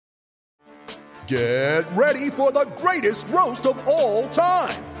Get ready for the greatest roast of all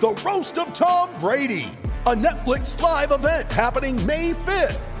time, the Roast of Tom Brady, a Netflix live event happening May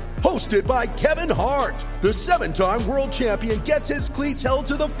 5th. Hosted by Kevin Hart, the 7-time world champion gets his cleats held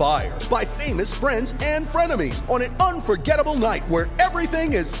to the fire by famous friends and frenemies on an unforgettable night where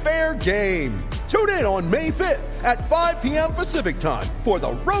everything is fair game. Tune in on May 5th at 5 p.m. Pacific time for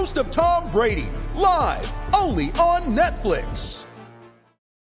the Roast of Tom Brady, live only on Netflix.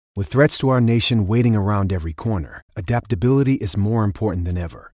 With threats to our nation waiting around every corner, adaptability is more important than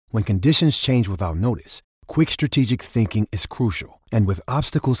ever. When conditions change without notice, quick strategic thinking is crucial. And with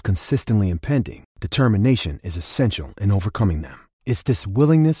obstacles consistently impending, determination is essential in overcoming them. It's this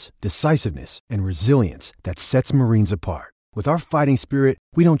willingness, decisiveness, and resilience that sets Marines apart. With our fighting spirit,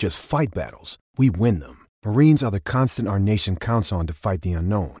 we don't just fight battles, we win them. Marines are the constant our nation counts on to fight the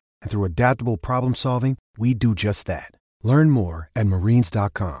unknown. And through adaptable problem solving, we do just that. Learn more at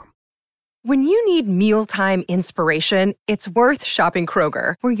marines.com. When you need mealtime inspiration, it's worth shopping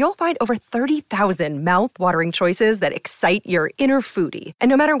Kroger, where you'll find over 30,000 mouth-watering choices that excite your inner foodie. And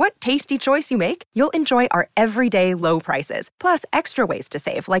no matter what tasty choice you make, you'll enjoy our everyday low prices, plus extra ways to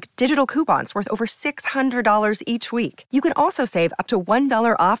save, like digital coupons worth over $600 each week. You can also save up to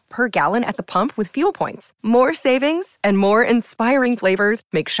 $1 off per gallon at the pump with fuel points. More savings and more inspiring flavors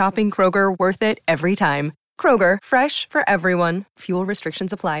make shopping Kroger worth it every time. Kroger, fresh for everyone. Fuel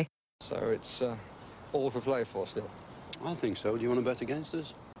restrictions apply. So it's all for play for still? I think so. Do you want to bet against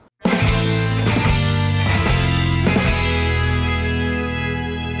us?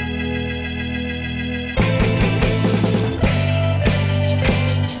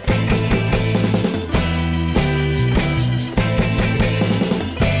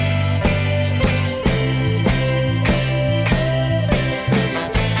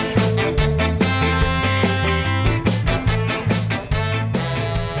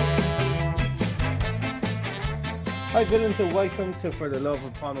 Hi villains, and welcome to For the Love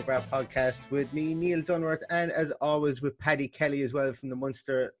of Paul McGrath podcast with me, Neil Dunworth, and as always with Paddy Kelly as well from the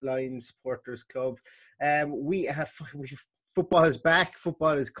Munster Lions Supporters Club. Football is back,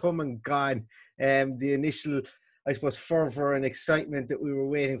 football is come and gone. The initial, I suppose, fervour and excitement that we were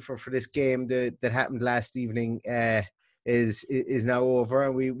waiting for this game that happened last evening is now over,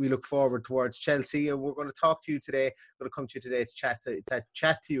 and we look forward towards Chelsea, and we're going to talk to you today. We're going to come to you today to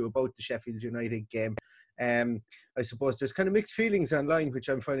chat to you about the Sheffield United game. I suppose there's kind of mixed feelings online, which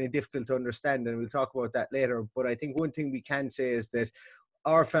I'm finding difficult to understand, and we'll talk about that later. But I think one thing we can say is that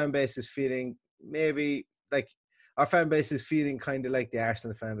our fan base is feeling kind of like the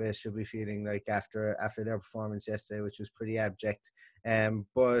Arsenal fan base should be feeling like after their performance yesterday, which was pretty abject.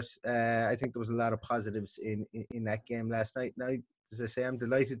 But I think there was a lot of positives in that game last night. Now, as I say, I'm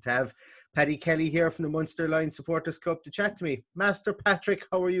delighted to have Paddy Kelly here from the Munster Lions Supporters Club to chat to me. Master Patrick,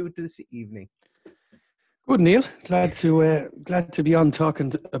 how are you this evening? Good, Neil. Glad to be on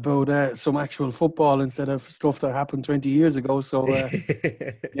talking about some actual football instead of stuff that happened 20 years ago. So,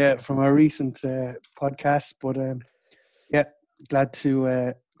 yeah, from our recent podcast. But yeah, glad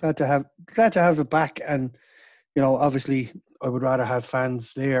to have it back. And you know, obviously, I would rather have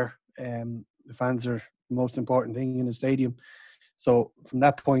fans there. The fans are the most important thing in the stadium. So, from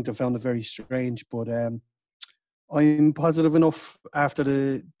that point, I found it very strange. But I'm positive enough after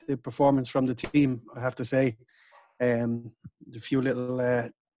the performance from the team, I have to say. The few little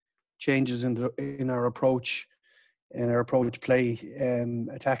changes in our approach play,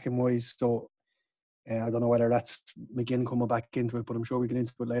 attacking wise. So I don't know whether that's McGinn coming back into it, but I'm sure we get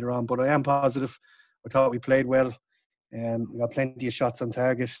into it later on. But I am positive. I thought we played well. We got plenty of shots on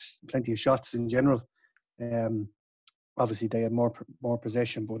target, plenty of shots in general. Obviously, they had more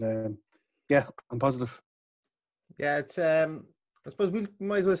possession, but yeah, I'm positive. Yeah, it's. I suppose we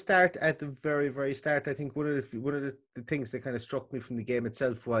might as well start at the very, very start. I think one of the things that kind of struck me from the game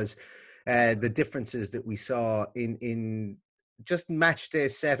itself was the differences that we saw in just match day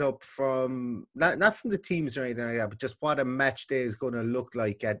setup from not from the teams or anything like that, but just what a match day is going to look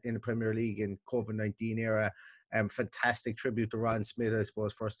like in the Premier League in COVID-19 era. Fantastic tribute to Ron Smith, I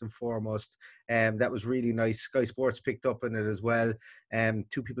suppose, first and foremost. That was really nice. Sky Sports picked up on it as well.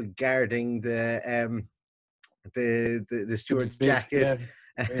 Two people guarding the steward's jacket.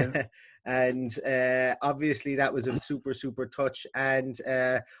 Yeah. And obviously that was a super, super touch. And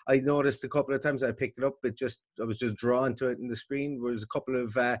I noticed a couple of times I picked it up, I was just drawn to it in the screen. There was a couple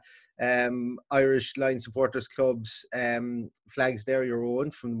of Irish Line Supporters Club's flags there, your own,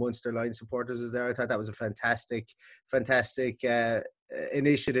 from Munster Line Supporters is there. I thought that was a fantastic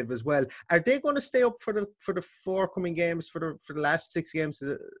initiative as well. Are they going to stay up for the forthcoming games, for the last 6 games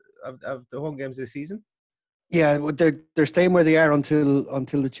of the home games this season? Yeah, well, they're staying where they are until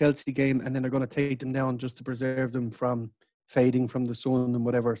the Chelsea game, and then they're going to take them down just to preserve them from fading from the sun and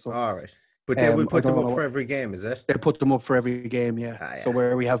whatever. So, all right. But they will I put them don't up know for what- every game, is it? They put them up for every game, yeah. Ah, So yeah.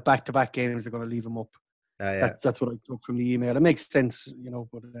 where we have back-to-back games, they're going to leave them up. Ah, yeah. That's what I took from the email. It makes sense,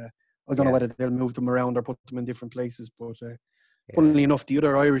 but I don't know whether they'll move them around or put them in different places. But funnily enough, the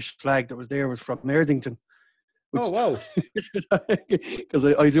other Irish flag that was there was from Erdington. Oh, wow. Because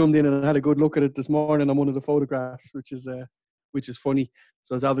I zoomed in and had a good look at it this morning on one of the photographs, which is funny.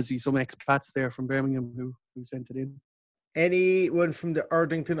 So there's obviously some expats there from Birmingham who sent it in. Anyone from the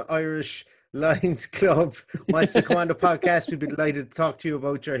Erdington Irish Lions Club wants to come on the podcast, we'd be delighted to talk to you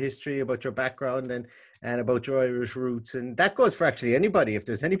about your history, about your background, and about your Irish roots. And that goes for actually anybody. If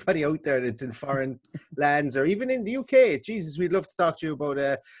there's anybody out there that's in foreign lands or even in the UK, Jesus, we'd love to talk to you about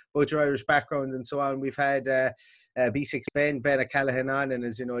your Irish background and so on. We've had B6 Ben O'Callaghan on, and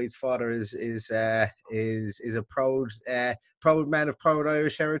as you know, his father is a proud man of proud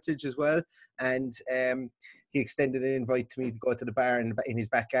Irish heritage as well. And he extended an invite to me to go to the bar in his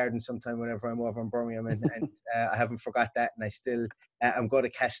back garden sometime whenever I'm over in Birmingham, and I haven't forgot that, and I still I'm going to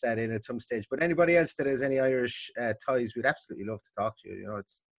cash that in at some stage. But anybody else that has any Irish ties, we'd absolutely love to talk to you. You know,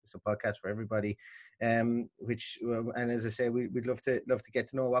 it's a podcast for everybody. And as I say, we'd love to get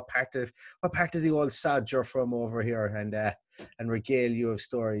to know what part of the old sod you're from over here, and regale you of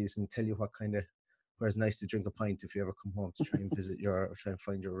stories and tell you where it's nice to drink a pint if you ever come home to try and visit or try and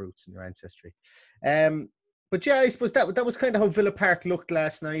find your roots and your ancestry. But yeah, I suppose that was kind of how Villa Park looked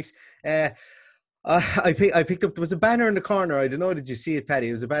last night. I picked up, there was a banner in the corner. I don't know, did you see it, Paddy?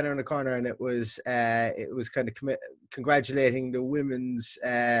 It was a banner in the corner, and it was kind of congratulating the women's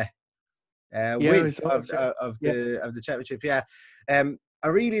win of the championship. Yeah. I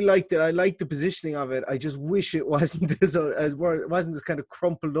really liked it. I liked the positioning of it. I just wish it wasn't as kind of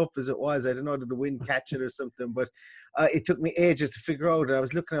crumpled up as it was. I don't know, did the wind catch it or something? But it took me ages to figure out. And I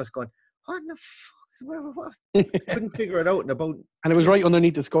was going, what in the fuck? What? Couldn't figure it out. And it was right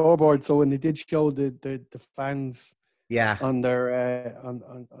underneath the scoreboard. So when they did show the fans, on their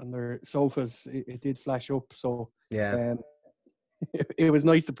on their sofas, it did flash up. So it was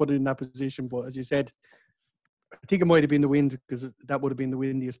nice to put it in that position. But as you said, I think it might have been the wind, because that would have been the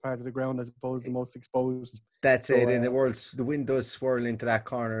windiest part of the ground as opposed to the most exposed. That's it. And the wind does swirl into that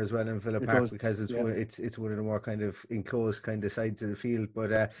corner as well in Villa Park, because it's one of the more kind of enclosed kind of sides of the field.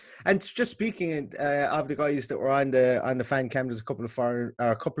 But and just speaking of the guys that were on the fan cam, there's a couple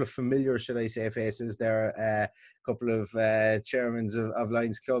of familiar, should I say, faces there. A couple of chairmen of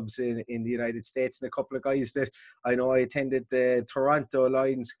Lions clubs in the United States, and a couple of guys that I know. I attended the Toronto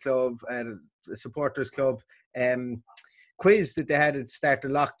Lions Club supporters club quiz that they had at the start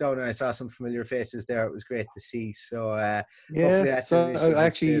of lockdown, and I saw some familiar faces there. It was great to see. So hopefully that's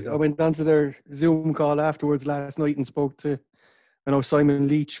I went on to their Zoom call afterwards last night and spoke to, I know Simon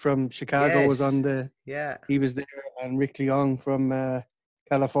Leach from Chicago was on he was there, and Rick Leong from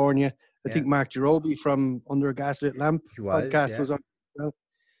California. I think Mark Girobi from Under a Gaslit Lamp podcast was on as well.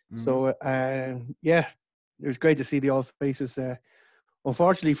 So it was great to see the old faces.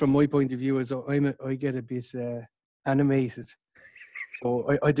 Unfortunately, from my point of view, I get a bit animated,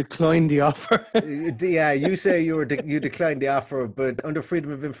 so I declined the offer. Yeah, you say you declined the offer, but under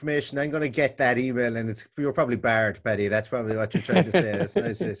freedom of information, I'm going to get that email, and you're probably barred, Paddy. That's probably what you're trying to say. It's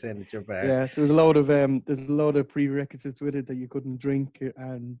nice to say that you're barred. Yeah, there's a lot of prerequisites with it that you couldn't drink,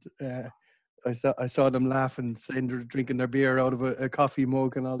 and I saw them laughing, saying they're drinking their beer out of a coffee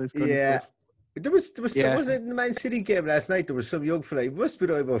mug and all this kind of stuff. There was was it in the Man City game last night? There was some young fella. He must have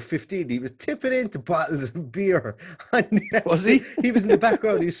been about 15. He was tipping into bottles of beer. Was he? He was in the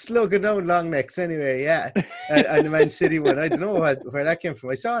background. He was slugging down long necks anyway. Yeah, and the Man City one. I don't know where that came from.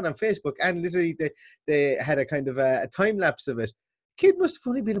 I saw it on Facebook, and literally they had a kind of a time lapse of it. Kid must have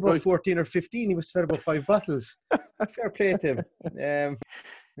only been about 14 or 15. He must have had about 5 bottles. Fair play to him.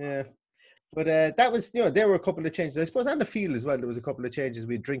 Yeah. But that was, there were a couple of changes. I suppose on the field as well, there was a couple of changes.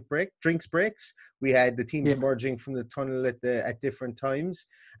 We had drinks breaks. We had the teams emerging from the tunnel at different times.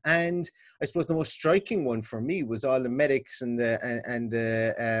 And I suppose the most striking one for me was all the medics and the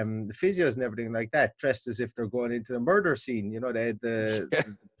physios and everything like that, dressed as if they're going into the murder scene. They had the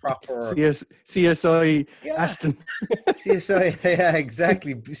proper CSI Aston. CSI, yeah,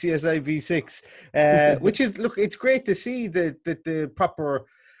 exactly. CSI V6, which is, look, it's great to see that the proper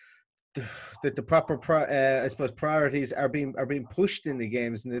I suppose priorities are being pushed in the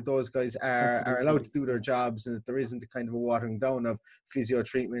games, and that those guys are allowed to do their jobs, and that there isn't a kind of a watering down of physio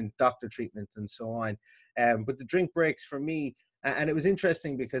treatment, doctor treatment, and so on. But the drink breaks for me, and it was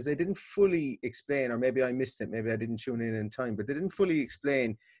interesting because they didn't fully explain, or maybe I missed it, maybe I didn't tune in time, but they didn't fully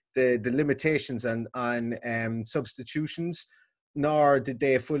explain the limitations on substitutions, nor did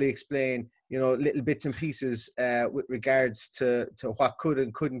they fully explain, little bits and pieces with regards to what could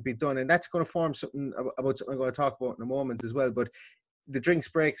and couldn't be done. And that's going to form something about something I'm going to talk about in a moment as well. But the drinks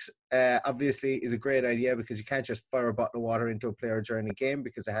breaks obviously is a great idea, because you can't just fire a bottle of water into a player during a game,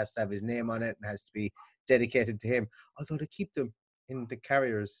 because it has to have his name on it and has to be dedicated to him. Although they keep them in the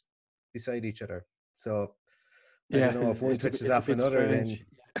carriers beside each other. So I don't know if one touches off another, strange.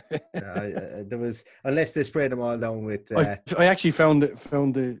 Then there was, unless they sprayed them all down with. I actually found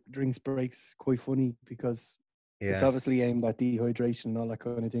the drinks breaks quite funny, because it's obviously aimed at dehydration and all that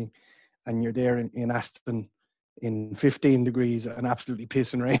kind of thing, and you're there in Aston in 15 degrees and absolutely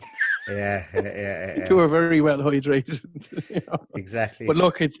pissing rain. Yeah. You are very well hydrated. Exactly. But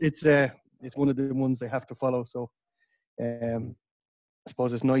look, it's one of the ones they have to follow. So I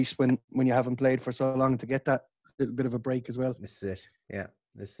suppose it's nice when you haven't played for so long to get that little bit of a break as well. This is it. Yeah.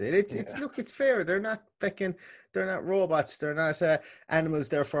 This is it. Look, it's fair. They're not robots. They're not animals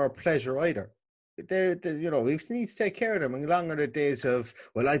there for pleasure either. They we need to take care of them. And longer the days of,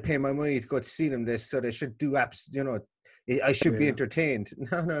 well, I pay my money to go to see them, so they should do apps. I should be entertained.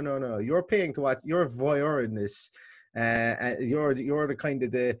 No. You're paying to watch. You're a voyeur in this. You're the kind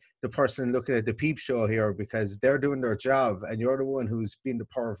of the person looking at the peep show here, because they're doing their job, and you're the one who's been the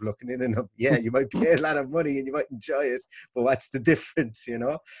perv looking in and up. Yeah, you might pay a lot of money and you might enjoy it, but what's the difference,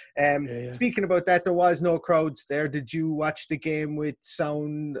 Speaking about that, there was no crowds there. Did you watch the game with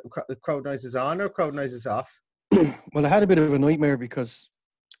crowd noises on or crowd noises off? Well, I had a bit of a nightmare, because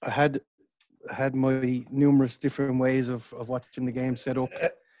I had my numerous different ways of watching the game set up,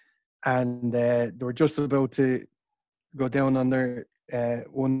 and they were just about to go down on their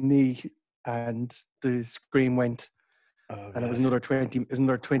one knee, and the screen went, and it was another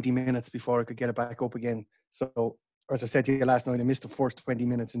 20 minutes before I could get it back up again. So, as I said to you last night, I missed the first 20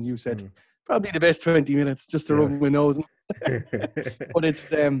 minutes, and you said probably the best 20 minutes, just to rub my nose. But it's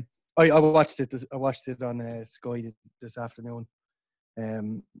I watched it. I watched it on Sky this afternoon.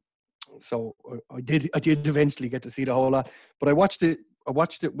 So I did eventually get to see the whole lot, but I watched it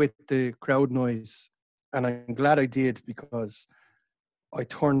with the crowd noise. And I'm glad I did, because I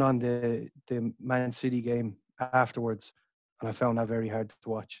turned on the Man City game afterwards, and I found that very hard to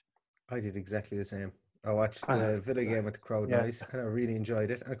watch. I did exactly the same. I watched the Villa game with the crowd noise, and I really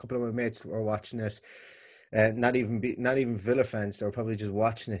enjoyed it. And a couple of my mates were watching it, not even Villa fans. They were probably just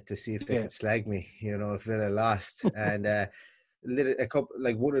watching it to see if they could slag me, if Villa lost. And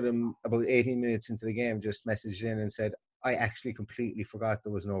one of them, about 18 minutes into the game, just messaged in and said, "I actually completely forgot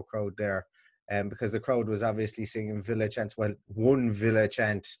there was no crowd there." Because the crowd was obviously singing Villa chants, one Villa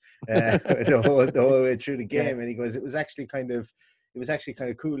chant the whole way through the game, and he goes, it was actually kind of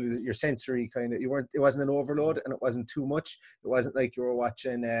cool. Your sensory kind of, it wasn't an overload, and it wasn't too much. It wasn't like you were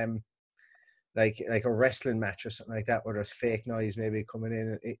watching like a wrestling match or something like that, where there's fake noise maybe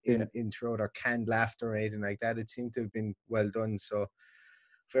coming in throughout, or canned laughter or anything like that. It seemed to have been well done. So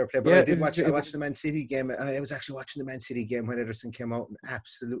fair play. But I watched the Man City game. I was actually watching the Man City game when Ederson came out and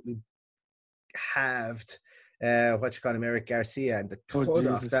absolutely halved Eric Garcia, and the thud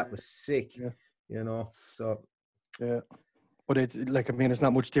off that was sick. So but it's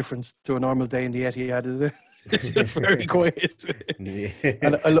not much difference to a normal day in the Etihad, is it? It's just very quiet.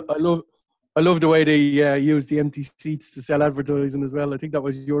 And I love the way they use the empty seats to sell advertising as well. I think that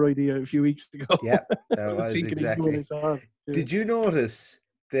was your idea a few weeks ago. Yeah, that was exactly. Did you notice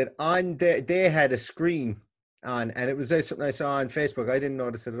that they had a screen on, and it was something I saw on Facebook. I didn't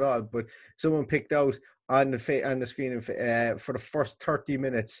notice it at all, but someone picked out on the screen for the first 30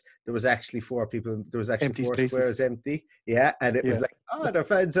 minutes there was actually 4 people. There was actually empty 4 spaces. Squares empty. Yeah, and it was like, their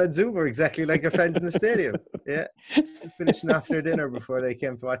fans on Zoom are exactly like their fans in the stadium. Yeah, finishing off their dinner before they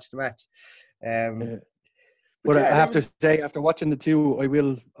came to watch the match. But I have to say, after watching the two,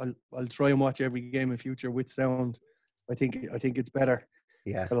 I'll try and watch every game in future with sound. I think it's better.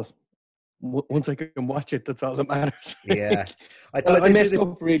 Yeah. Once I can watch it, that's all that matters. Yeah, I messed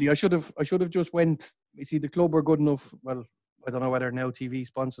up really. I should have just went. You see, the club were good enough. Well, I don't know whether Now TV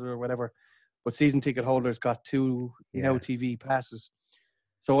sponsored or whatever, but season ticket holders got 2 Now TV passes.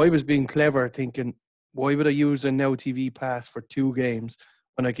 So I was being clever, thinking, why would I use a Now TV pass for 2 games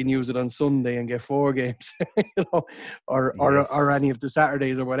when I can use it on Sunday and get 4 games, or any of the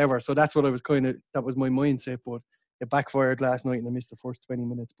Saturdays or whatever. So that's what I was that was my mindset, but it backfired last night and I missed the first 20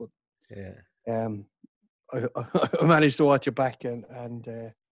 minutes. But I managed to watch it back, and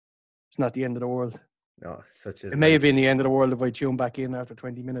it's not the end of the world. No, it may have been the end of the world if I tuned back in after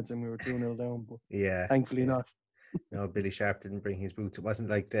 20 minutes and we were 2-0 down, but thankfully not. No, Billy Sharp didn't bring his boots. It wasn't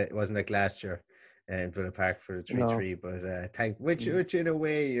like last year. in Villa Park for the 3-3. No. But which in a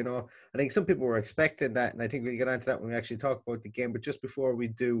way, I think some people were expecting that, and I think we'll get onto that when we actually talk about the game. But just before we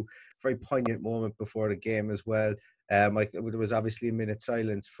do, very poignant moment before the game as well. There was obviously a minute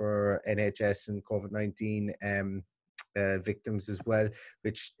silence for NHS and COVID-19 victims as well,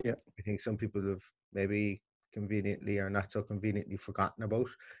 which I think some people have maybe conveniently or not so conveniently forgotten about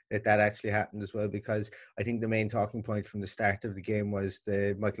that actually happened as well, because I think the main talking point from the start of the game was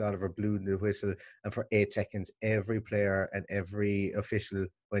the Michael Oliver blew the whistle, and for 8 seconds every player and every official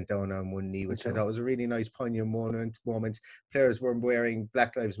went down on one knee, which I thought was a really nice poignant moment. Players were wearing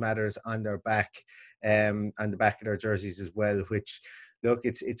Black Lives Matters on their back, on the back of their jerseys as well, which, look,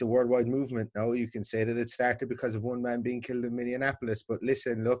 it's a worldwide movement now. You can say that it started because of one man being killed in Minneapolis. But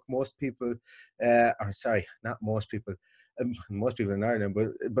listen, look, most people in Ireland,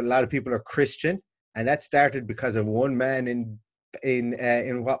 but a lot of people are Christian. And that started because of one man in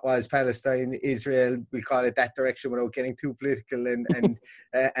what was Palestine, Israel, we'll call it that direction without getting too political and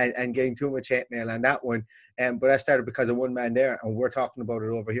getting too much hate mail on that one. But that started because of one man there. And we're talking about it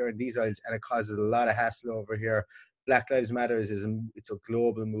over here in these islands, and it causes a lot of hassle over here. Black Lives Matter it's a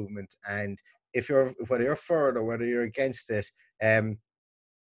global movement, and whether you're for it or whether you're against it,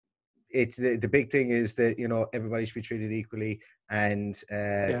 it's the big thing is that everybody should be treated equally, and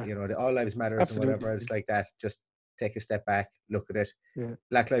the all lives matter and whatever else like that. Just take a step back, look at it. Yeah.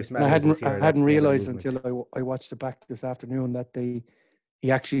 Black Lives Matter. I hadn't realised until I watched it back this afternoon that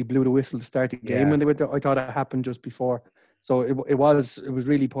he actually blew the whistle to start the game, and I thought it happened just before. So it was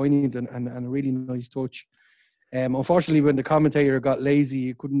really poignant and a really nice touch. Unfortunately, when the commentator got lazy,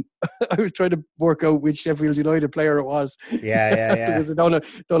 you couldn't. I was trying to work out which Sheffield United player it was. Yeah. Because I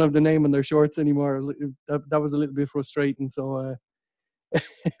don't have the name on their shorts anymore. That was a little bit frustrating. So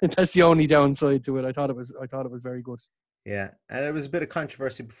that's the only downside to it. I thought it was very good. Yeah, and it was a bit of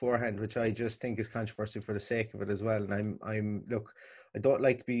controversy beforehand, which I just think is controversy for the sake of it as well. And I'm look, I don't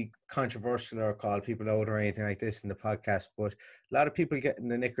like to be controversial or call people out or anything like this in the podcast, but a lot of people getting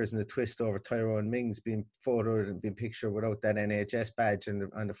the knickers and the twist over Tyrone Mings being photoed and being pictured without that NHS badge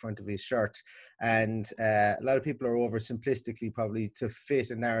on the front of his shirt. And a lot of people are oversimplistically probably to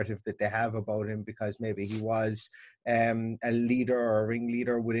fit a narrative that they have about him because maybe he was a leader or a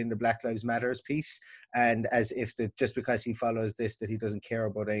ringleader within the Black Lives Matters piece, and as if that just because he follows this that he doesn't care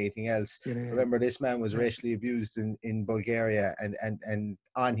about anything else. Remember, this man was racially abused in Bulgaria and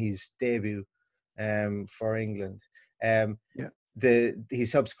on his debut for England. He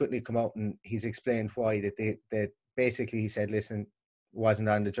subsequently come out and he's explained why that basically he said, listen, wasn't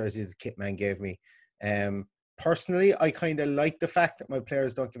on the jersey the kit man gave me. Personally, I kind of like the fact that my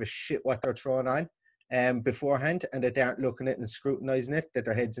players don't give a shit what they're throwing on beforehand, and that they aren't looking at it and scrutinising it, that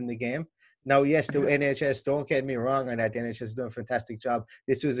their head's in the game. Now, yes, the NHS, don't get me wrong on that, the NHS has done a fantastic job.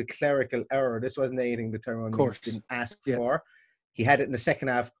 This was a clerical error. This wasn't anything that Tyrone Mings didn't ask for. He had it in the second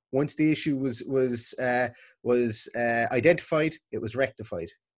half. Once the issue was identified, it was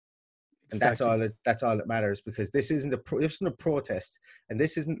rectified. And that's all that matters, because this isn't a protest, and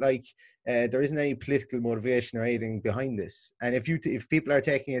this isn't like there isn't any political motivation or anything behind this. And if people are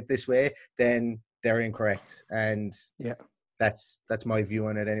taking it this way, then they're incorrect. And that's my view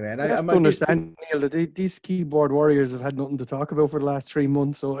on it anyway. And I have to understand, Neil, that these keyboard warriors have had nothing to talk about for the last 3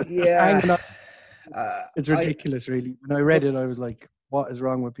 months. So it's ridiculous, really. When I read it, I was like, what is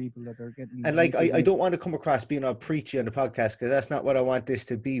wrong with people that are getting... And like, I don't want to come across being all preachy on the podcast, because that's not what I want this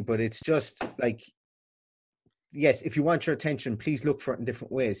to be. But it's just like, yes, if you want your attention, please look for it in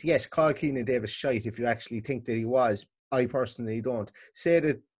different ways. Yes, call Keenan Davis shite if you actually think that he was. I personally don't. Say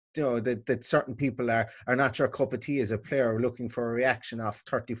that, that certain people are not your cup of tea as a player, looking for a reaction off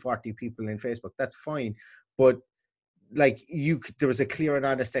 30, 40 people in Facebook. That's fine. But like, there was a clear and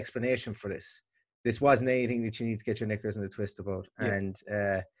honest explanation for this. This wasn't anything that you need to get your knickers in a twist about. And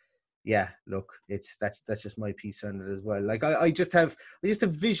look, that's just my piece on it as well. Like, I just have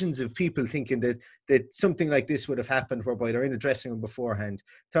visions of people thinking that something like this would have happened, whereby they're in the dressing room beforehand.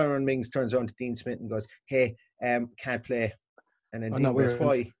 Tyrone Mings turns around to Dean Smith and goes, "Hey, can't play." And then Dean goes,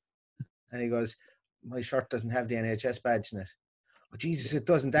 "Why?" And he goes, "My shirt doesn't have the NHS badge in it." "Oh, Jesus, it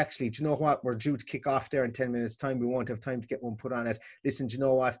doesn't actually. Do you know what? We're due to kick off there in 10 minutes' time. We won't have time to get one put on it. Listen, do you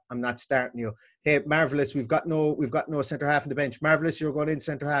know what? I'm not starting you. Hey, Marvellous, we've got no centre half on the bench. Marvellous, you're going in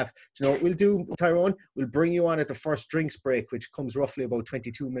centre half. Do you know what we'll do, Tyrone? We'll bring you on at the first drinks break, which comes roughly about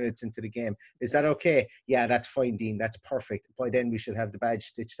 22 minutes into the game. Is that okay?" "Yeah, that's fine, Dean. That's perfect. By then we should have the badge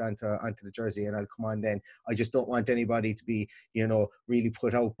stitched onto the jersey, and I'll come on then. I just don't want anybody to be, really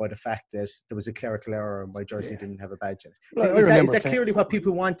put out by the fact that there was a clerical error and my jersey didn't have a badge in it." Well, is that clearly what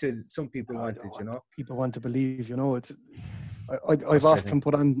people wanted? Some people wanted, People want to believe, I've often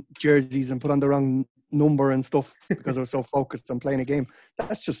put on jerseys and put on the wrong number and stuff because I was so focused on playing a game.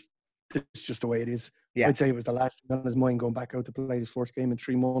 It's just the way it is. Yeah. I'd say it was the last thing on his mind going back out to play his first game in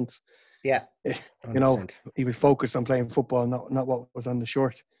 3 months. Yeah, 100%. He was focused on playing football, not what was on the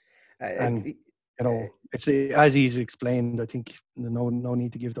shirt. And it's as he's explained. I think no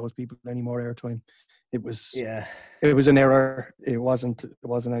need to give those people any more airtime. It was an error. It wasn't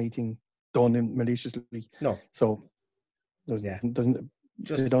anything done maliciously. No. So there's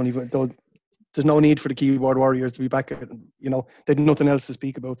no need for the keyboard warriors to be back. They had nothing else to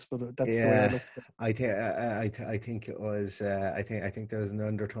speak about. So that's the way I look at it. I think it was. I think there was an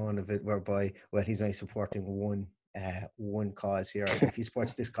undertone of it whereby, well, he's only supporting one cause here. If he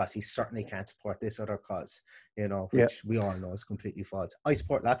supports this cause, he certainly can't support this other cause, which we all know is completely false. I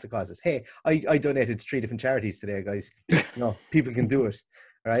support lots of causes. Hey, I donated to 3 different charities today, guys. People can do it,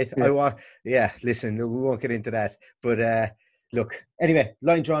 right? Listen, we won't get into that, but look, anyway,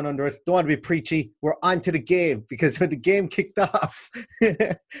 line drawn under it. Don't want to be preachy. We're on to the game, because when the game kicked off,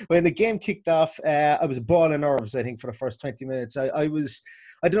 I was a ball of nerves, I think, for the first 20 minutes.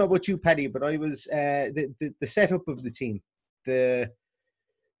 I don't know about you, Paddy, but I was the setup of the team, the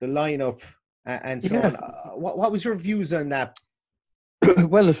lineup, and so on. What was your views on that?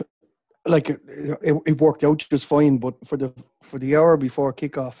 Well, it worked out just fine, but for the hour before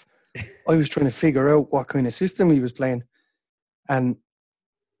kickoff, I was trying to figure out what kind of system he was playing, and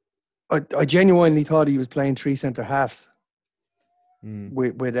I genuinely thought he was playing 3 centre halves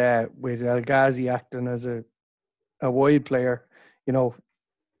with El Ghazi acting as a wide player,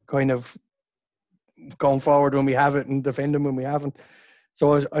 kind of going forward when we have it and defending when we haven't.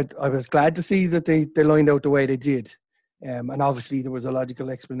 So I was glad to see that they lined out the way they did. And obviously there was a logical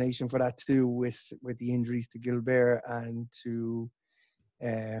explanation for that too, with the injuries to Gilbert and to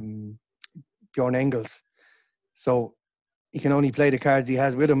Bjorn Engels. So he can only play the cards he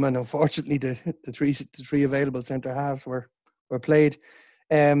has with him, and unfortunately the three available centre halves were played.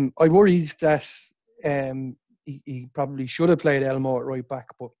 I worried that he probably should have played Elmo at right back,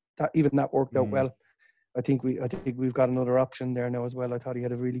 but that worked out well. I think we've got another option there now as well. I thought he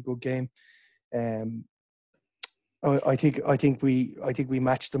had a really good game. I think we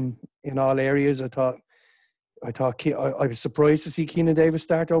matched them in all areas. I was surprised to see Keenan Davis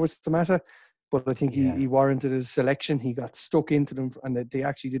start over Samatta, but I think he warranted his selection. He got stuck into them, and they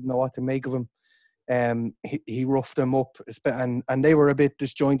actually didn't know what to make of him. He roughed them up, and they were a bit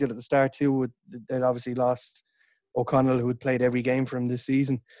disjointed at the start too. They'd obviously lost O'Connell, who had played every game for him this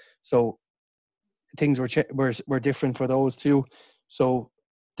season, so things were different for those two. So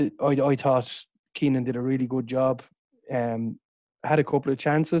I thought Keenan did a really good job. Had a couple of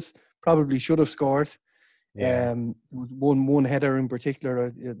chances, probably should have scored. One header in particular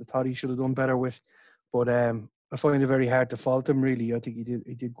I thought he should have done better with, but I find it very hard to fault him, really. I think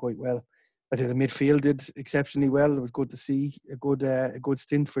he did quite well. I think the midfield did exceptionally well. It was good to see a good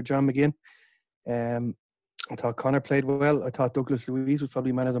stint for John McGinn. I thought Connor played well. I thought Douglas Luiz was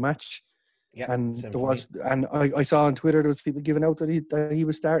probably man of the match. Yeah, and I saw on Twitter there was people giving out that he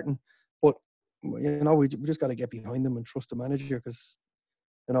was starting, but we just got to get behind him and trust the manager, because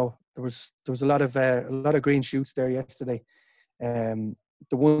there was a lot of green shoots there yesterday. The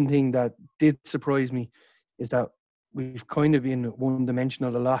one thing that did surprise me is that we've kind of been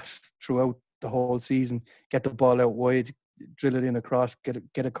one-dimensional a lot throughout the whole season. Get the ball out wide, drill it in across,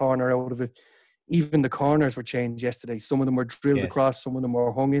 get a corner out of it. Even the corners were changed yesterday. Some of them were drilled across, some of them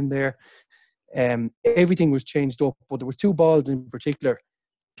were hung in there. Everything was changed up, but there was 2 balls in particular.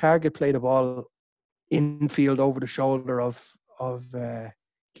 Target played a ball infield over the shoulder of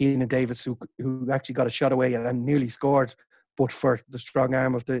Keenan Davis, who actually got a shot away and nearly scored, but for the strong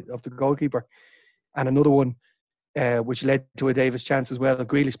arm of the goalkeeper. And another one, which led to a Davis chance as well.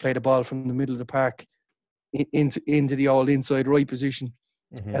 Grealish played a ball from the middle of the park into the old inside right position.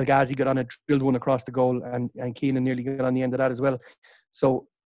 Mm-hmm. El Ghazi got on and drilled one across the goal, and Keenan nearly got on the end of that as well. So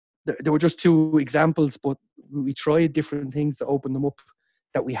there were just 2 examples, but we tried different things to open them up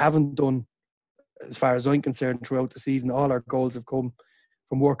that we haven't done, as far as I'm concerned, throughout the season. All our goals have come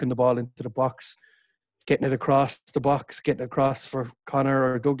from working the ball into the box, getting it across the box, getting it across for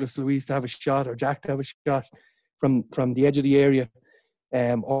Connor or Douglas Luiz to have a shot, or Jack to have a shot from the edge of the area,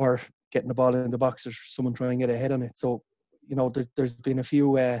 or getting the ball in the box, or someone trying to get ahead on it. So, there's been a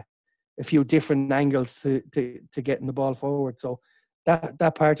few different angles to getting the ball forward. So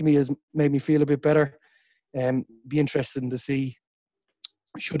that part of me has made me feel a bit better. Be interesting to see,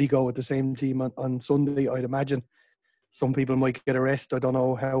 should he go with the same team on Sunday. I'd imagine some people might get a rest. I don't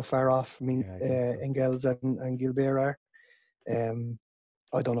know how far off Engels and Gilbert are.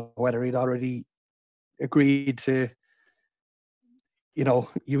 I don't know whether he'd already agreed to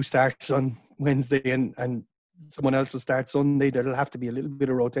you start on Wednesday and someone else will start Sunday, there'll have to be a little bit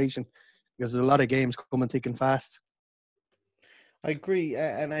of rotation because there's a lot of games coming thick and fast. I agree,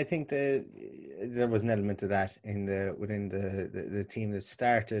 and I think that there was an element of that within the team that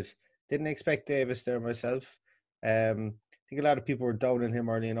started. Didn't expect Davis there myself. I think a lot of people were down on him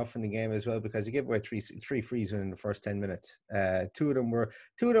early enough in the game as well because he gave away three frees in the first 10 minutes. Two of them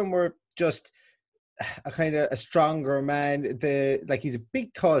were just a kind of a stronger man. He's a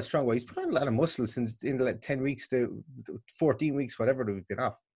big, tall, strong guy. He's put on a lot of muscle since in the 10 weeks to 14 weeks, whatever that we've been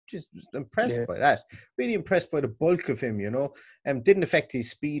off. Just impressed by that. Really impressed by the bulk of him, didn't affect his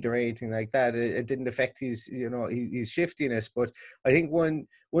speed or anything like that. It didn't affect his, his shiftiness. But I think one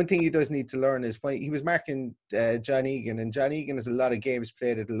thing he does need to learn is when he was marking John Egan, and John Egan has a lot of games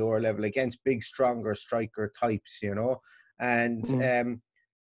played at the lower level against big, stronger striker types, and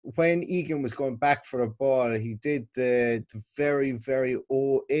when Egan was going back for a ball, he did the very, very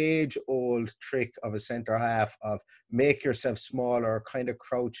age-old trick of a centre-half of make yourself smaller, kind of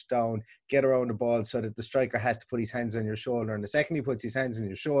crouch down, get around the ball so that the striker has to put his hands on your shoulder. And the second he puts his hands on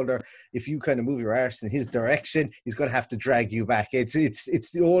your shoulder, if you kind of move your arse in his direction, he's going to have to drag you back. It's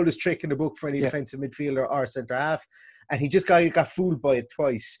the oldest trick in the book for any defensive midfielder or centre-half. And he just got fooled by it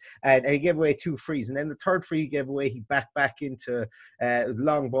twice. And he gave away 2 frees. And then the third free he gave away, he backed back into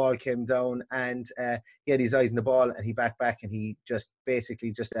long ball came down and he had his eyes on the ball and he backed back and he just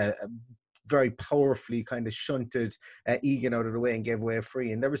basically very powerfully kind of shunted Egan out of the way and gave away a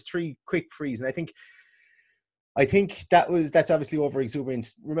free. And there was 3 quick frees. And I think that's obviously over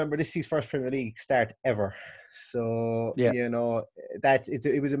exuberance. Remember, this is his first Premier League start ever. So,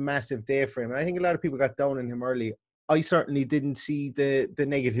 it was a massive day for him. And I think a lot of people got down on him early. I certainly didn't see the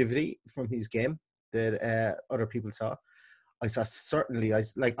negativity from his game that other people saw. I saw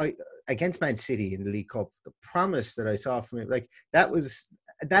against Man City in the League Cup, the promise that I saw from him,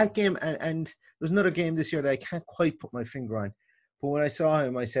 that game, and there's another game this year that I can't quite put my finger on. But when I saw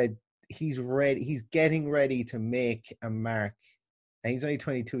him, I said, he's ready. He's getting ready to make a mark. And he's only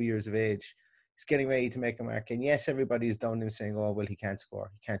 22 years of age. He's getting ready to make a mark. And yes, everybody's down him saying, oh, well, he can't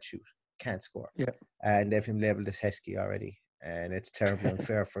score. He can't shoot. Can't score. Yeah. And they've him labelled as Heskey already. And it's terribly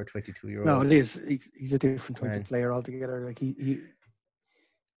unfair for a 22-year-old. No, it is. He's a different type of player altogether.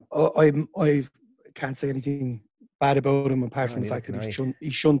 I can't say anything bad about him apart from the fact that he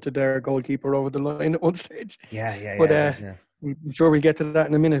shunted their goalkeeper over the line at one stage. But I'm sure we'll get to that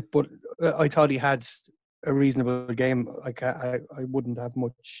in a minute. But I thought he had a reasonable game. I wouldn't have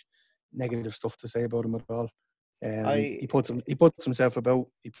much negative stuff to say about him at all. He puts himself about.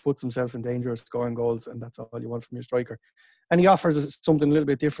 He puts himself in danger of scoring goals, and that's all you want from your striker. And he offers something a little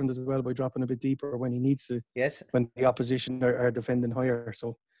bit different as well by dropping a bit deeper when he needs to. Yes. When the opposition are defending higher,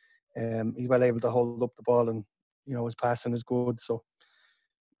 so he's well able to hold up the ball, and his passing is good. So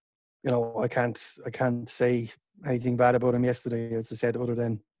I can't say anything bad about him yesterday, as I said, other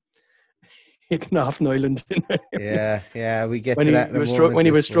than hitting off Nyland. Yeah, we get to that when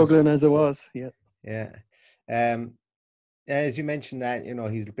he was struggling as it was. Yeah. As you mentioned that,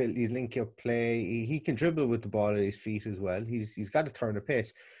 his link-up play, he can dribble with the ball at his feet as well. He's got a turn of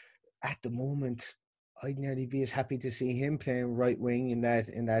pace. At the moment, I'd nearly be as happy to see him playing right wing in that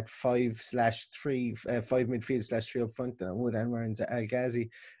 5/3, 5 midfield /3 up front than I would Anwar El Ghazi.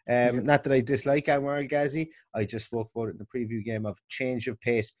 Not that I dislike Anwar El Ghazi. I just spoke about it in the preview game of change of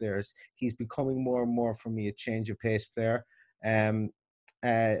pace players. He's becoming more and more for me a change of pace player.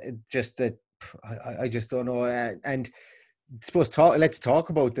 Just that I just don't know. And let's talk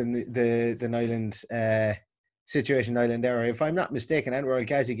about the Nyland situation, Nyland era. If I'm not mistaken, Anwar El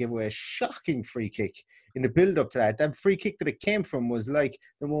Ghazi gave away a shocking free kick in the build-up to that. That free kick that it came from was like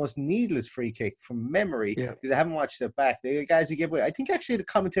the most needless free kick from memory, because I haven't watched it back. The El Ghazi gave away, I think actually the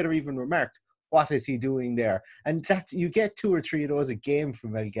commentator even remarked, what is he doing there? And you get 2 or 3 of those a game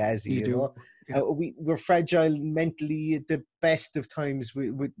from El Ghazi. You know? Yeah. We're fragile mentally at the best of times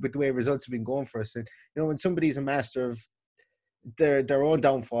with the way results have been going for us. And when somebody's a master of their own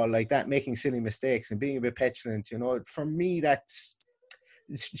downfall like that, making silly mistakes and being a bit petulant, for me, that's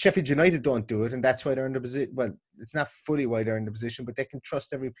Sheffield United don't do it, and that's why they're in the position. Well, it's not fully why they're in the position, but they can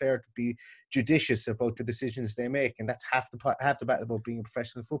trust every player to be judicious about the decisions they make, and that's half the battle about being a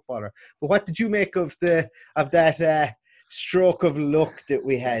professional footballer. But what did you make of that stroke of luck that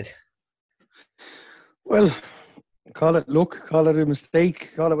we had? Well, call it luck, call it a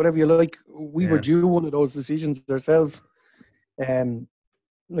mistake, call it whatever you like. We were due one of those decisions ourselves.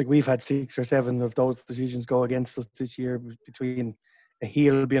 We've had 6 or 7 of those decisions go against us this year, between a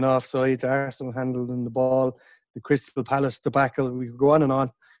heel being offside, Arsenal handling the ball, the Crystal Palace debacle. We could go on and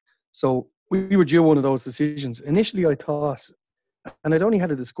on. So we were due one of those decisions. Initially, I thought And I'd only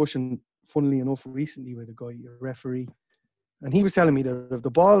had a discussion, funnily enough, recently with a guy, a referee, and he was telling me that if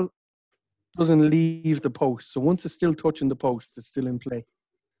the ball doesn't leave the post, so once it's still touching the post, it's still in play,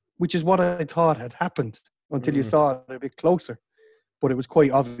 which is what I thought had happened until you saw it a bit closer. But it was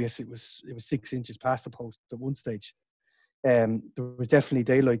quite obvious it was 6 inches past the post at one stage. There was definitely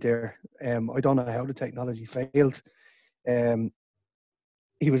daylight there. I don't know how the technology failed.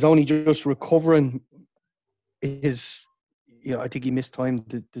 He was only just recovering his, I think he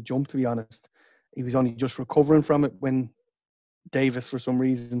mistimed the jump, to be honest. He was only just recovering from it when Davis, for some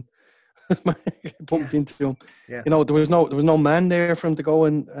reason, bumped into him. Yeah. There was no man there for him to go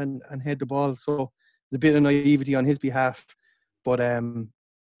and head the ball. So a bit of naivety on his behalf. But I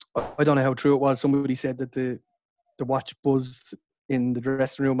don't know how true it was. Somebody said that the watch buzzed in the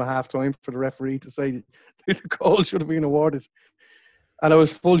dressing room at half-time for the referee to say that the goal should have been awarded. And I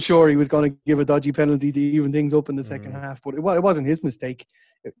was full sure he was going to give a dodgy penalty to even things up in the second half. But it wasn't his mistake.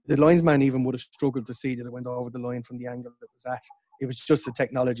 The linesman even would have struggled to see that it went over the line from the angle that it was at. It was just a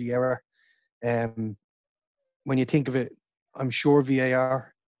technology error. When you think of it, I'm sure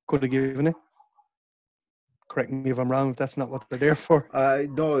VAR could have given it. Correct me if I'm wrong, if that's not what they're there for.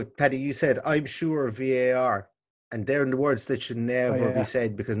 No, Paddy, you said, I'm sure VAR. And they're the words that should never be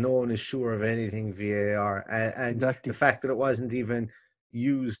said, because no one is sure of anything VAR. And exactly. The fact that it wasn't even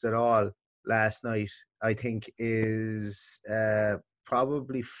used at all last night, I think, is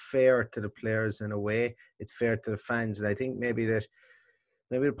probably fair to the players in a way. It's fair to the fans. And I think maybe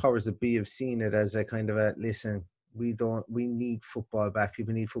the powers that be have seen it as a kind of a, listen, we need football back.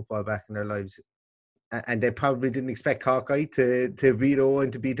 People need football back in their lives. And they probably didn't expect Hawkeye to be the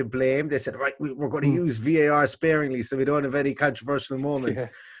one to be to blame. They said, right, we're going to use VAR sparingly so we don't have any controversial moments. Yeah.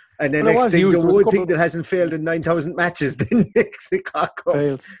 And then next thing, the one thing that hasn't failed in 9,000 matches, then makes it cock up.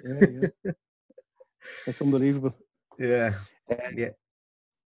 Failed. Yeah. That's unbelievable. Yeah.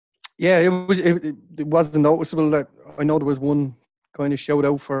 Yeah, it wasn't noticeable that, I know there was one kind of shout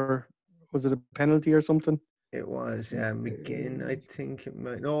out for, was it a penalty or something? It was, yeah. McGinn, I think it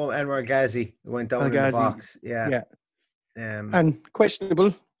might. No, Anwar Ghazi went down in the box. Yeah. And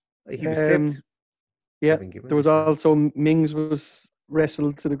questionable. He was clipped. Yeah. There was also Mings was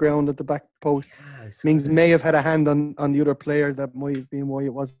wrestled to the ground at the back post. Yeah, Mings may have had a hand on the other player. That might have been why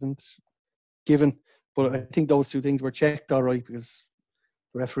it wasn't given. But I think those two things were checked all right, because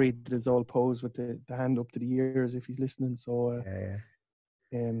the referee did his all pose with the hand up to the ears if he's listening. So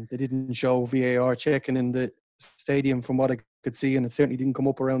they didn't show VAR checking in the stadium from what I could see, and it certainly didn't come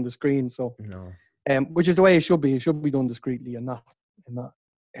up around the screen. So, no. Which is the way it should be. It should be done discreetly and not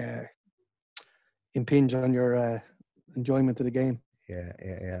impinge on your enjoyment of the game. Yeah,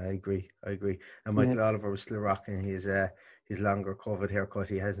 I agree. And Michael Oliver was still rocking his longer covered haircut.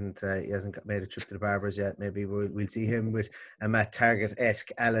 He hasn't made a trip to the barbers yet. Maybe we'll see him with a Matt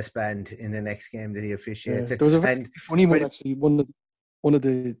Targett-esque Alice band in the next game that he officiates. Yeah, there was a very funny one actually. One of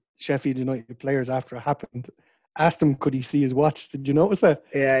the Sheffield United players, after it happened, asked him could he see his watch. Did you notice that?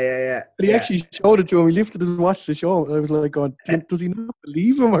 Yeah. But he actually showed it to him. He lifted his watch to show him. I was like, God, does he not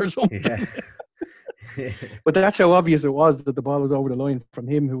believe him or something? Yeah. But that's how obvious it was that the ball was over the line from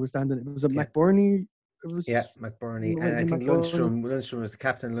him who was standing. It was McBurney. McBurney. And I think Lundstrom was the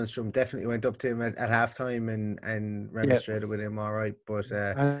captain. Lundstrom definitely went up to him at half-time and remonstrated with him, all right. But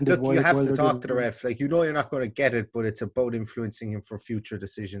look, you have to talk to the ref. Like, you're not going to get it, but it's about influencing him for future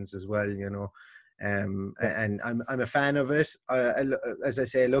decisions as well, And I'm a fan of it. As I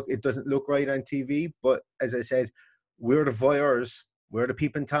say, look, it doesn't look right on TV, but as I said, we're the voyeurs. We're the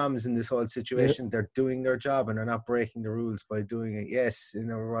peeping toms in this whole situation. They're doing their job and they're not breaking the rules by doing it. Yes,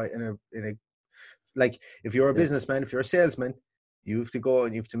 like, if you're a businessman, if you're a salesman, you have to go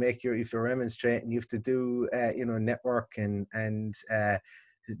and you have to remonstrate, and you have to do network and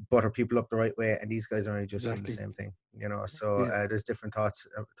butter people up the right way. And these guys are only just doing the same thing, So there's different thought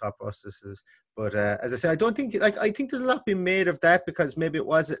processes. But as I say, I think there's a lot being made of that, because maybe it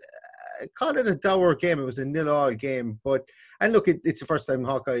was call it a dour game. It was a 0-0 game, and look, it's the first time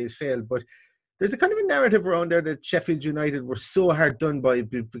Hawkeye has failed, but there's a kind of a narrative around there that Sheffield United were so hard done by,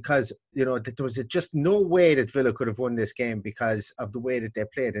 because that there was just no way that Villa could have won this game because of the way that they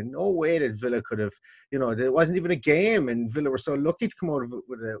played, and no way that Villa could have, there wasn't even a game, and Villa were so lucky to come out of it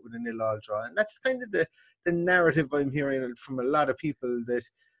with a 0-0 draw. And that's kind of the narrative I'm hearing from a lot of people, that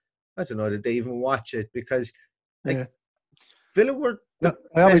I don't know that they even watch it, because Villa were.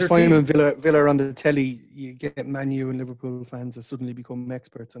 I always find when Villa are on the telly, you get Man U and Liverpool fans that suddenly become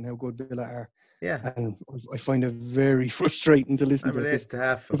experts on how good Villa are. Yeah, and I find it very frustrating to listen to.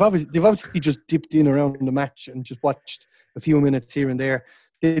 They've obviously just dipped in around the match and just watched a few minutes here and there.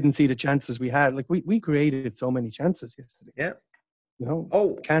 Didn't see the chances we had. Like we created so many chances yesterday. Yeah, You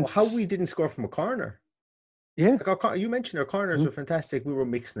know, how we didn't score from a corner. Yeah. Like you mentioned our corners were fantastic. We were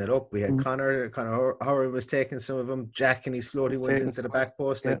mixing it up. We had Connor Howard was taking some of them. Jack and his floaty ones into the back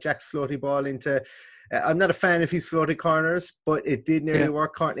post. Like Jack's floaty ball into. I'm not a fan of his floaty corners, but it did nearly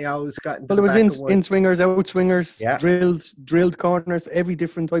work. Courtney Owls got into the back of one. In swingers, out swingers, drilled corners, every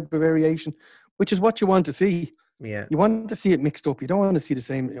different type of variation, which is what you want to see. Yeah, you want to see it mixed up. You don't want to see the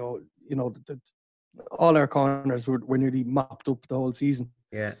same. All our corners were nearly mopped up the whole season.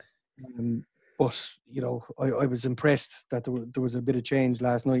 Yeah. But, I was impressed that there was a bit of change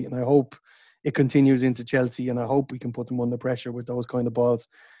last night, and I hope it continues into Chelsea, and I hope we can put them under pressure with those kind of balls.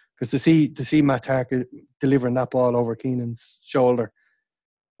 Because to see Matt Targett delivering that ball over Keenan's shoulder.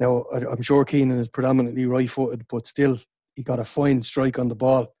 Now, I'm sure Keenan is predominantly right-footed, but still, he got a fine strike on the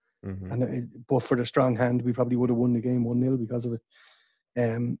ball. Mm-hmm. And but for the strong hand, we probably would have won the game 1-0 because of it.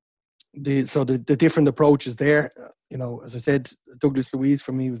 The different approaches there, as I said, Douglas Luiz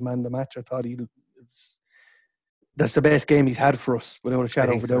for me was man of the match. I thought that's the best game he's had for us without a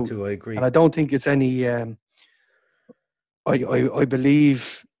shadow of a doubt. So too, I agree. And I don't think it's any. I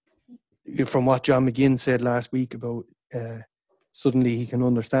believe from what John McGinn said last week about suddenly he can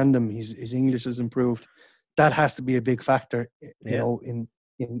understand him. His English has improved. That has to be a big factor, in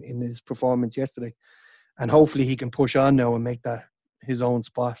his performance yesterday, and hopefully he can push on now and make that his own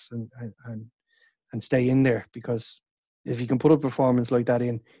spot and stay in there, because if he can put a performance like that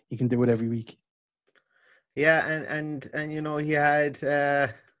in, he can do it every week. Yeah, and he had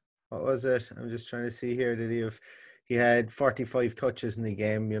what was it? I'm just trying to see here. He had 45 touches in the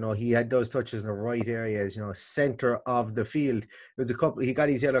game. He had those touches in the right areas. Center of the field. There was a couple. He got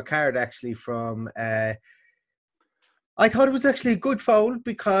his yellow card actually from. I thought it was actually a good foul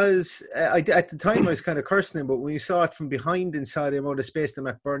because at the time I was kind of cursing him, but when you saw it from behind and saw the amount of space that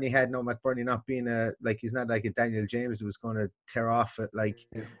McBurney had, McBurney not being he's not like a Daniel James who was going to tear off at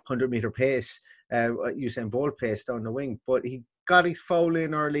 100-meter pace, Usain Bolt pace down the wing, but he got his foul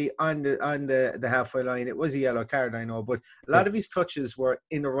in early on the halfway line. It was a yellow card, I know, but a lot of his touches were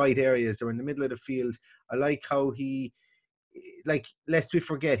in the right areas. They were in the middle of the field. I like how he. Lest we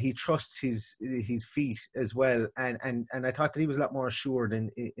forget, he trusts his feet as well, and I thought that he was a lot more assured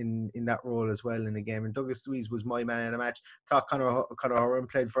in that role as well in the game. And Douglas Luiz was my man in the match. Thought Conor Horan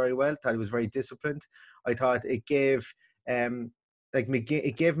played very well. Thought he was very disciplined. I thought it gave McGinn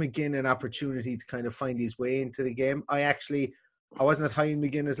an opportunity to kind of find his way into the game. I wasn't as high in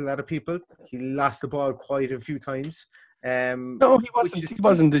McGinn as a lot of people. He lost the ball quite a few times. No, he wasn't. He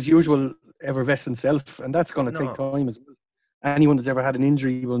wasn't his usual effervescent self, and that's going to take time as well. Anyone that's ever had an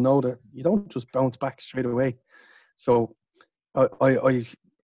injury will know that you don't just bounce back straight away. So I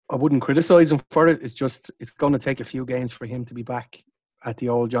wouldn't criticise him for it. It's just it's going to take a few games for him to be back at the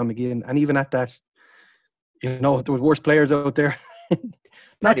old John McGinn. And even at that, there were worse players out there.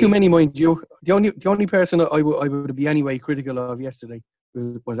 Not too many, mind you. The only person I would be anyway critical of yesterday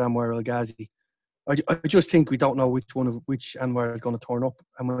was Anwar El Ghazi. I just think we don't know which Anwar is going to turn up.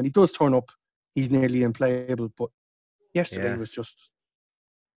 And when he does turn up, he's nearly unplayable. But yesterday was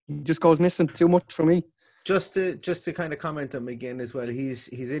he just goes missing too much for me. Just to kind of comment on McGinn as well, his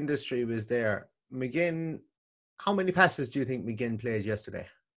industry was there. McGinn, how many passes do you think McGinn played yesterday?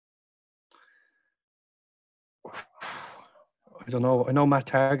 I don't know. I know Matt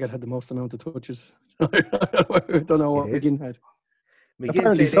Targett had the most amount of touches. I don't know what McGinn had.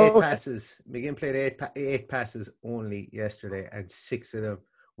 McGinn played 8 passes. McGinn played 8 passes only yesterday, and 6 of them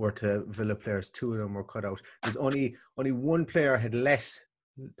were to Villa players. 2 of them were cut out. There's only one player had less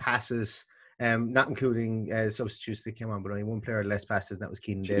passes, not including substitutes that came on, but only one player had less passes, and that was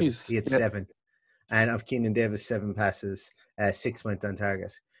Keenan Davis. He had 7. And of Keenan Davis' 7 passes, 6 went on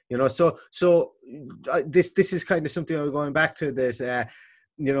target. So this is kind of something I'm going back to, that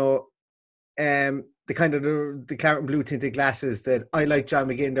the kind of the claret and blue tinted glasses that I like John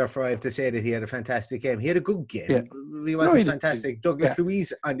McGinn. Therefore, I have to say that he had a fantastic game. He had a good game. Yeah. He wasn't fantastic. Douglas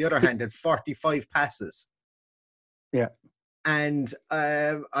Luiz, on the other hand, had 45 passes. Yeah. And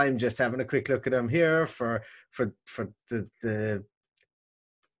I'm just having a quick look at him here for the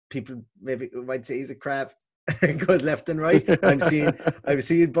people maybe might say he's a crap. Goes left and right. I'm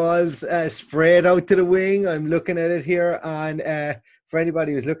seeing balls sprayed out to the wing. I'm looking at it here on for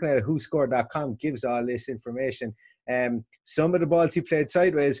anybody who's looking at it, WhoScored.com gives all this information. Some of the balls he played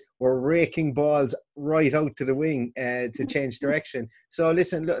sideways were raking balls right out to the wing to change direction. So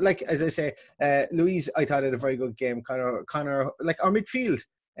listen, like as I say, Luiz, I thought had a very good game. Connor, like our midfield,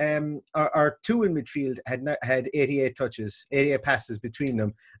 our 2 in midfield had 88 touches, 88 passes between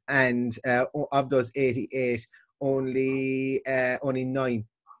them, and of those 88, only 9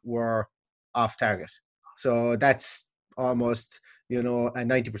 were off target. So that's almost, a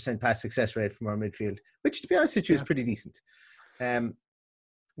 90% pass success rate from our midfield, which, to be honest with you, is pretty decent.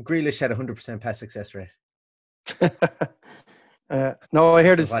 Grealish had 100% pass success rate. No, I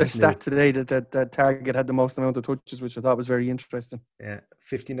heard a stat today that Target had the most amount of touches, which I thought was very interesting. Yeah,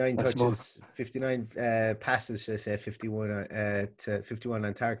 59 touches, 59 passes, should I say, 51 to 51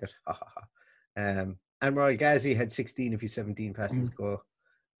 on target. And Royal Ghazi had 16 of his 17 passes go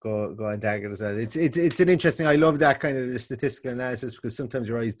on target as well. It's an interesting. I love that kind of the statistical analysis, because sometimes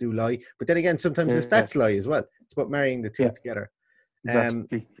your eyes do lie, but then again, sometimes the stats lie as well. It's about marrying the two together.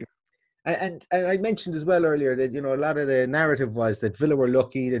 Exactly. And I mentioned as well earlier that, a lot of the narrative was that Villa were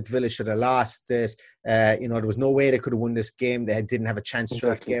lucky, that Villa should have lost, that, there was no way they could have won this game. They didn't have a chance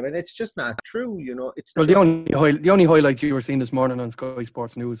throughout the game. And it's just not true, It's the only highlights you were seeing this morning on Sky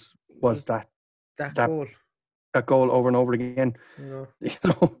Sports News was that goal. That goal over and over again.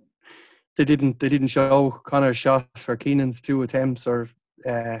 They didn't show Connor's shot or Keenan's 2 attempts or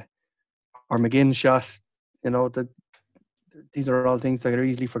McGinn's shot. These are all things that are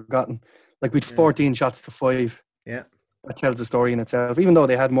easily forgotten. Like, we'd 14 shots to 5. Yeah, that tells the story in itself. Even though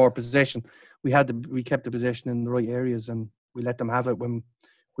they had more possession, we kept the possession in the right areas, and we let them have it when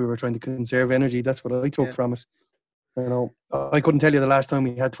we were trying to conserve energy. That's what I took from it. I couldn't tell you the last time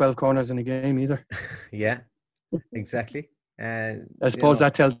we had 12 corners in a game either. Yeah, exactly. And I suppose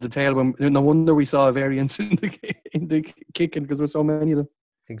that tells the tale. When no wonder we saw a variance in the kicking, because there were so many of them.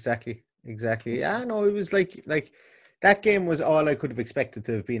 Exactly. Yeah, no, it was like that game was all I could have expected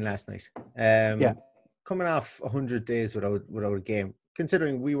to have been last night. Coming off 100 days without a game,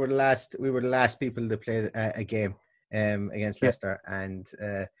 considering we were the last people that played a game against Leicester, and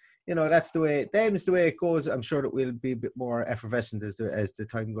that's the way it goes. I'm sure that we'll be a bit more effervescent as the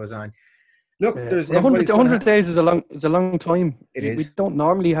time goes on. Look, there's 100 days is a long time. It is. We don't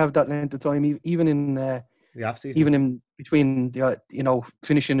normally have that length of time, even in the off season, even in between the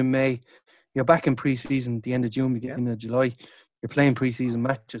finishing in May. You're back in pre-season at the end of June, beginning of July. You're playing pre-season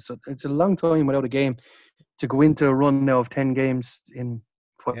matches. So it's a long time without a game. To go into a run now of 10 games in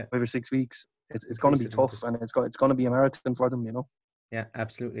 5 or 6 weeks, it's going to be tough, and it's going to be a marathon for them, Yeah,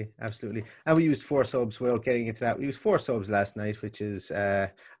 absolutely. And we used 4 subs without getting into that. We used 4 subs last night, which is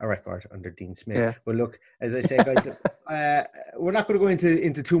a record under Dean Smith. Yeah. But look, as I say, guys, we're not going to go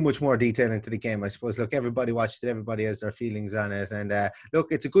into too much more detail into the game, I suppose. Look, everybody watched it. Everybody has their feelings on it. And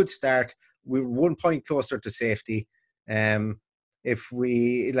look, it's a good start. We're 1 point closer to safety. If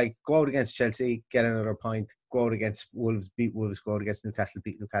we go out against Chelsea, get another point, go out against Wolves, beat Wolves, go out against Newcastle,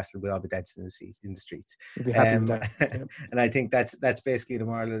 beat Newcastle, we'll all be dancing in the streets. We'll be happy with that. And I think that's basically the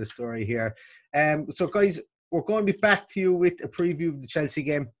moral of the story here. So guys, we're going to be back to you with a preview of the Chelsea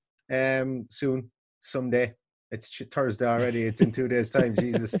game soon, someday. It's Thursday already. It's in 2 days' time.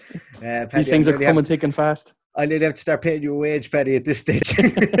 Jesus. Paddy, these things are coming thick and fast. I need to have to start paying you a wage, Paddy, at this stage.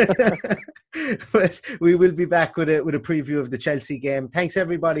 But we will be back with a preview of the Chelsea game. Thanks,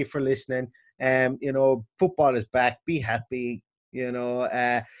 everybody, for listening. Football is back. Be happy.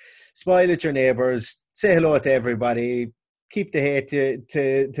 Smile at your neighbours. Say hello to everybody. Keep the hate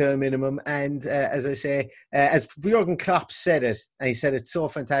to a minimum. And as I say, as Jurgen Klopp said it, and he said it so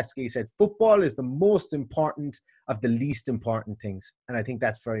fantastically, he said, football is the most important of the least important things. And I think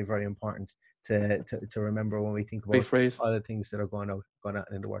that's very, very important to remember when we think about all the things that are going on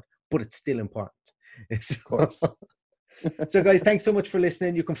in the world. But it's still important. Of course. So guys, thanks so much for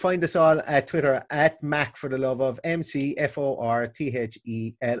listening. You can find us all at Twitter at Mac for the Love of,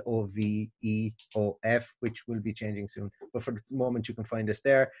 MCFORTHELOVEOF, which will be changing soon. But for the moment, you can find us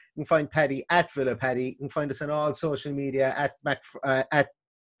there. You can find Paddy at Villa Paddy. You can find us on all social media at Mac at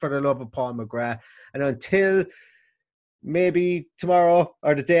For the Love of Paul McGrath. And until maybe tomorrow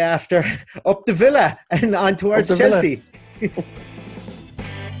or the day after, up the Villa and on towards Chelsea.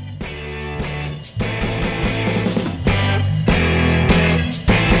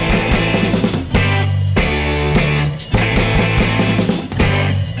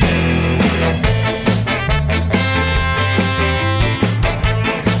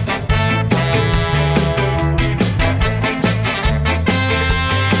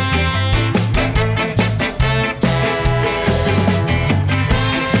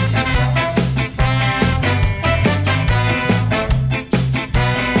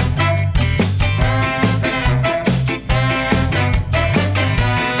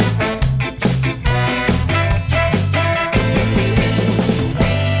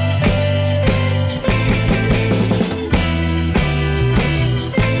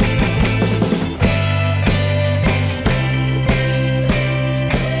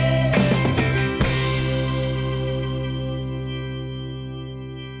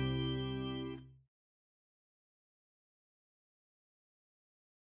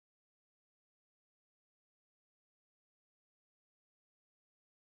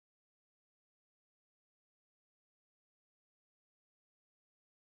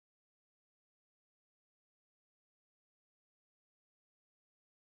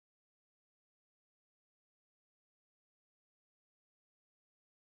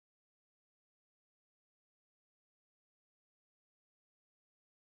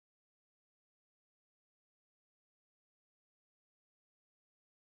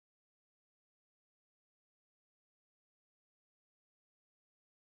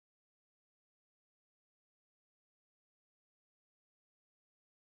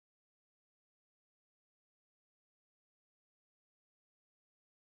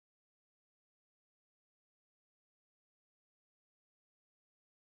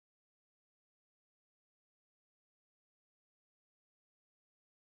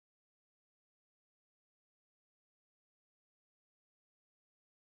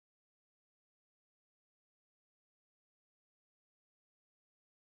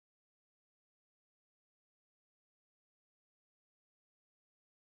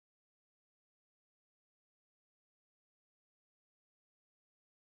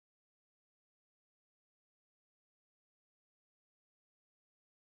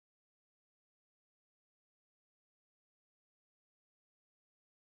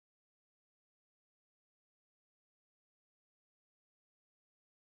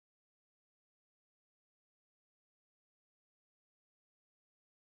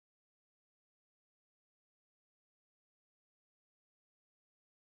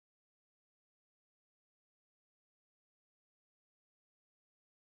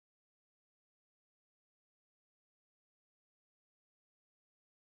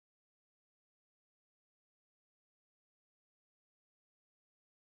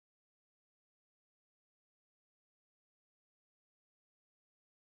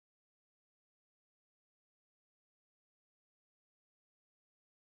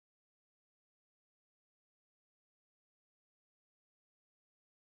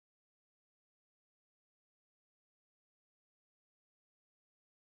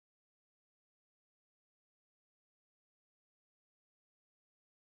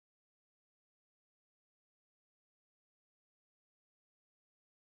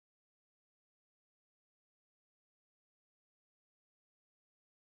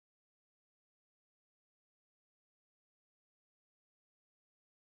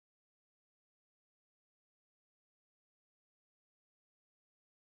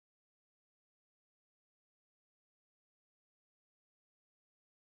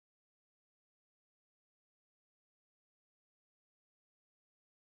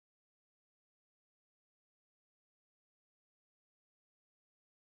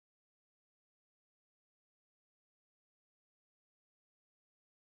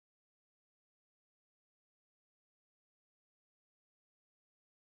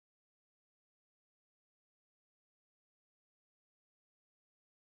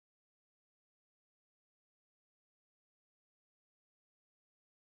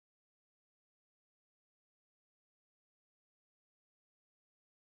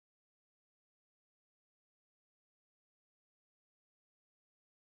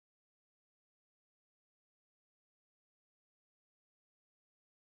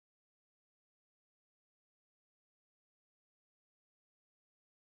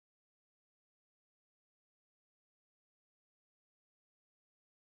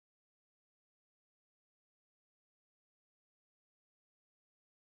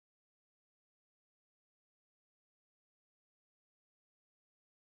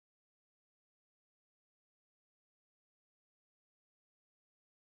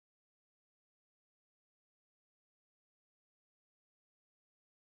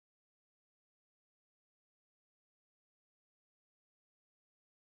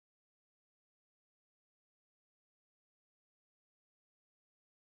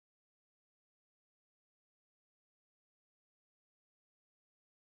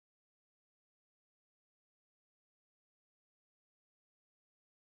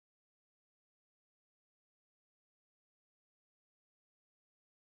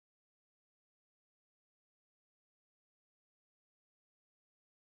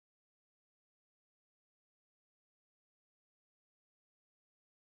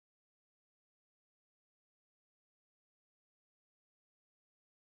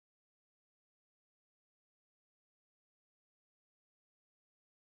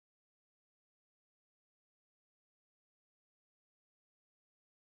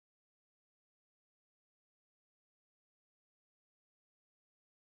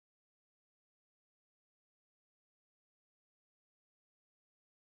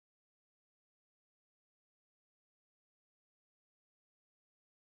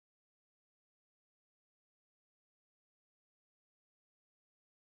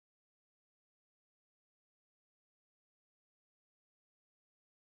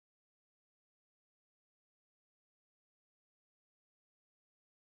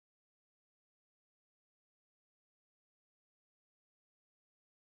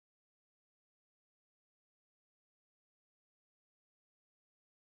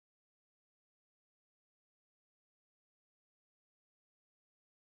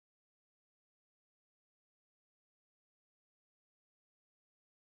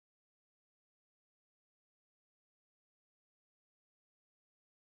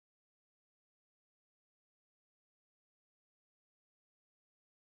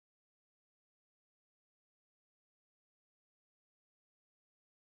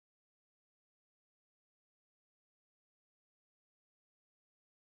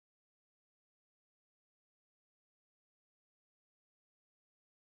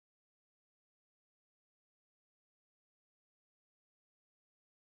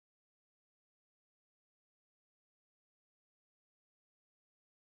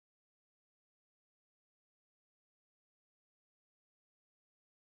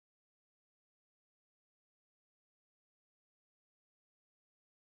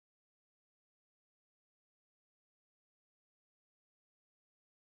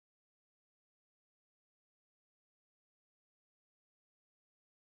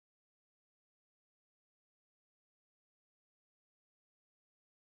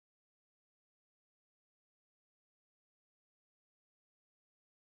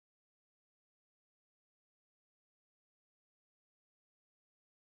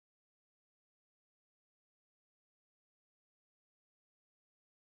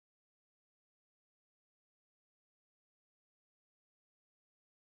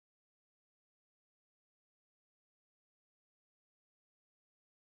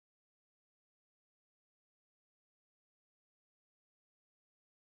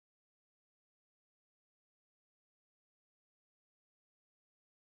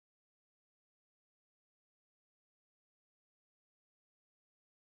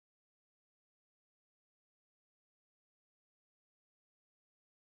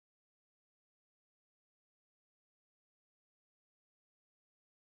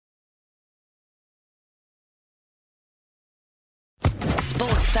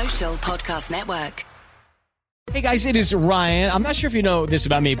 Social Podcast Network. Hey guys, it is Ryan. I'm not sure if you know this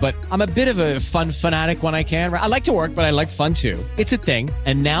about me, but I'm a bit of a fun fanatic when I can. I like to work, but I like fun too. It's a thing.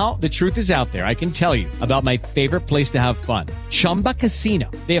 And now the truth is out there. I can tell you about my favorite place to have fun. Chumba Casino.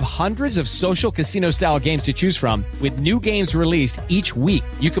 They have hundreds of social casino style games to choose from with new games released each week.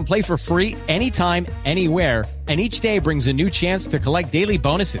 You can play for free anytime, anywhere. And each day brings a new chance to collect daily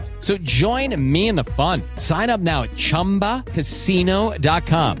bonuses. So join me in the fun. Sign up now at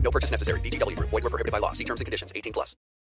ChumbaCasino.com. No purchase necessary. VGW. Void where prohibited by law. See terms and conditions. 18+.